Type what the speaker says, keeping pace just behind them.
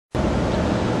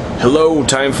Hello,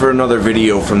 time for another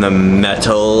video from the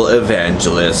Metal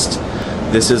Evangelist.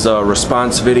 This is a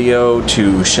response video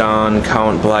to Sean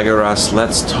CountBlagorath's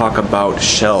Let's Talk About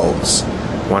Shelves.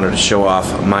 Wanted to show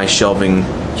off my shelving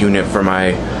unit for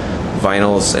my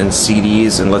vinyls and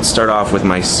CDs, and let's start off with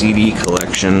my CD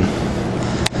collection.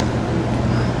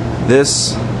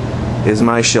 This is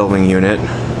my shelving unit.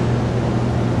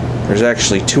 There's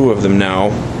actually two of them now.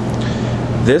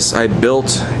 This I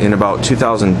built in about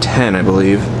 2010, I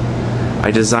believe. I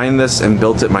designed this and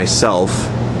built it myself.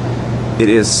 It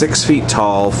is 6 feet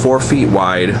tall, 4 feet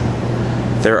wide.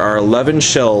 There are 11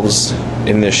 shelves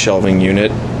in this shelving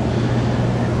unit,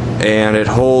 and it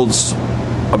holds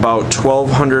about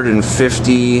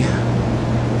 1,250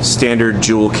 standard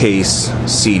jewel case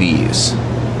CDs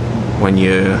when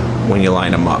you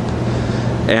line them up.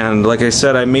 And like I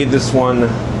said, I made this one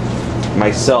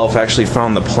myself. Actually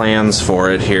found the plans for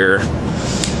it here.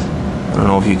 I don't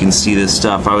know if you can see this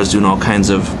stuff. I was doing all kinds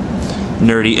of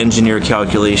nerdy engineer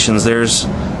calculations. There's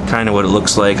kind of what it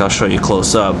looks like. I'll show you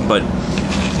close up. But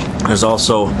there's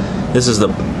also, this is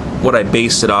what I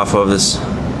based it off of, this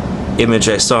image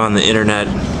I saw on the internet.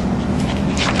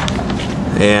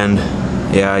 And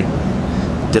yeah,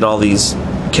 I did all these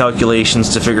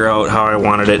calculations to figure out how I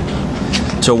wanted it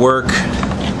to work.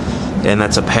 And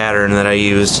that's a pattern that I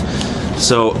used.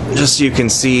 So just so you can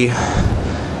see,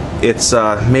 it's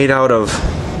made out of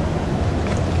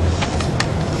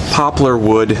poplar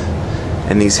wood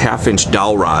and these 1/2-inch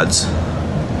dowel rods.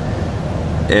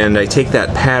 And I take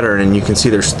that pattern, and you can see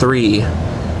there's two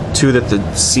that the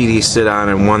CDs sit on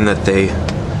and one that they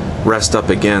rest up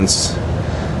against.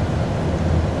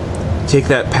 Take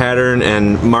that pattern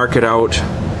and mark it out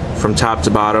from top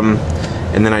to bottom,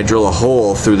 and then I drill a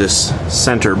hole through this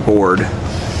center board.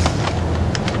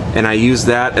 And I use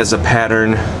that as a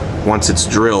pattern, once it's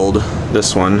drilled,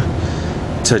 this one,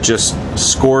 to just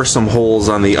score some holes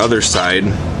on the other side.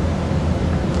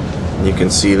 You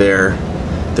can see they're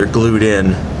glued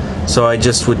in. So I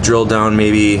just would drill down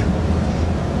maybe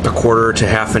 1/4 to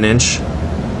 1/2 inch.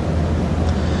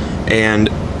 And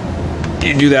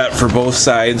you do that for both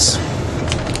sides.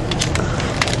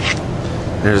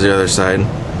 There's the other side.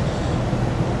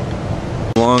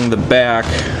 Along the back,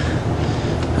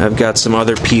 I've got some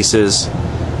other pieces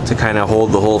to kind of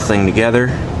hold the whole thing together.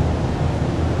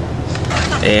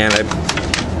 And I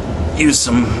used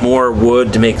some more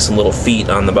wood to make some little feet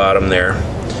on the bottom there.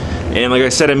 And like I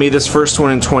said, I made this first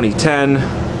one in 2010,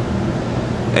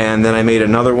 and then I made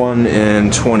another one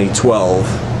in 2012,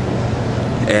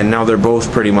 and now they're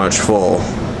both pretty much full.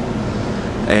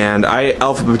 And I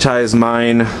alphabetized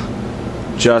mine,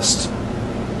 just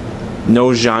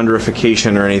no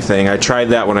genreification or anything. I tried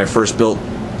that when I first built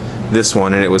this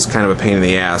one, and it was kind of a pain in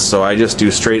the ass, so I just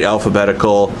do straight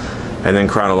alphabetical and then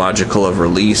chronological of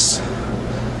release.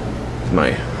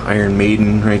 My Iron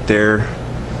Maiden right there,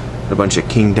 a bunch of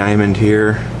King Diamond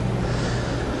here.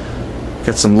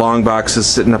 Got some long boxes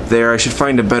sitting up there. I should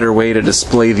find a better way to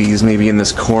display these, maybe in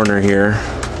this corner here.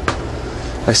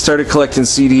 I started collecting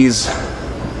CDs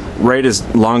right as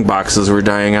long boxes were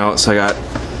dying out, so I got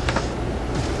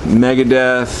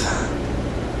Megadeth,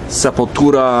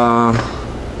 Sepultura,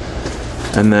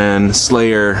 and then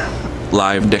Slayer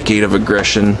Live Decade of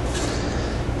Aggression.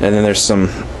 And then there's some,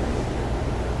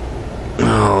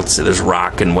 oh, let's see, there's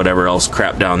rock and whatever else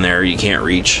crap down there you can't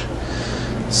reach.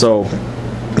 So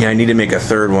yeah, I need to make a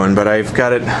third one, but I've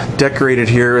got it decorated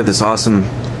here with this awesome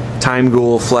Time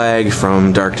Ghoul flag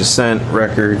from Dark Descent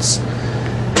Records.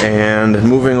 And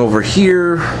moving over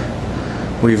here,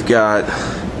 we've got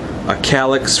a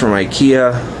calyx from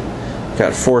IKEA.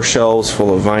 Got 4 shelves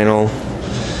full of vinyl.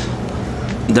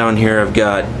 Down here I've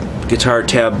got guitar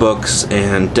tab books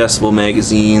and decibel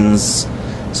magazines,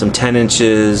 some 10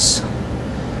 inches.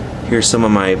 Here's some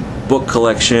of my book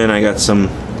collection. I got some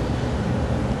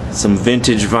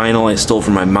vintage vinyl I stole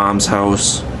from my mom's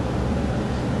house.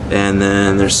 And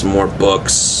then there's some more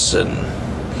books and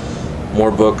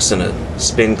a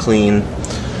spin clean.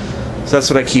 So that's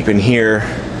what I keep in here.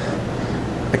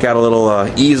 I got a little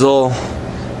easel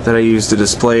that I use to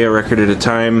display a record at a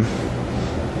time.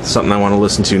 Something I want to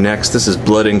listen to next. This is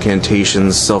Blood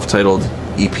Incantation's self-titled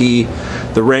EP.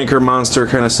 The Rancor monster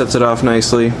kind of sets it off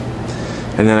nicely.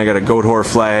 And then I got a Goathor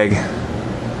flag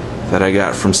that I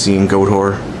got from seeing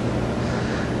Goathor.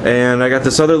 And I got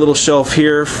this other little shelf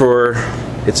here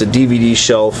it's a DVD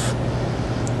shelf.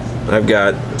 I've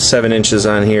got 7 inches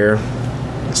on here.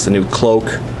 It's the new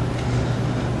Cloak.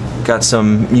 Got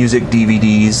some music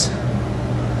DVDs.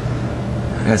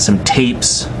 I got some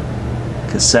tapes,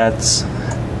 cassettes,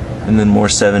 and then more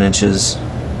 7 inches.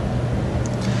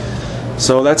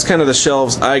 So that's kind of the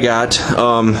shelves I got.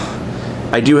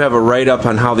 I do have a write-up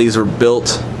on how these were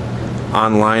built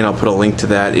online. I'll put a link to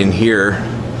that in here.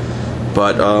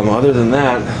 But other than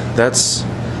that,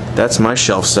 that's my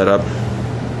shelf setup.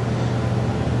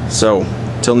 So,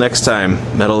 till next time,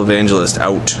 Metal Evangelist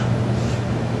out.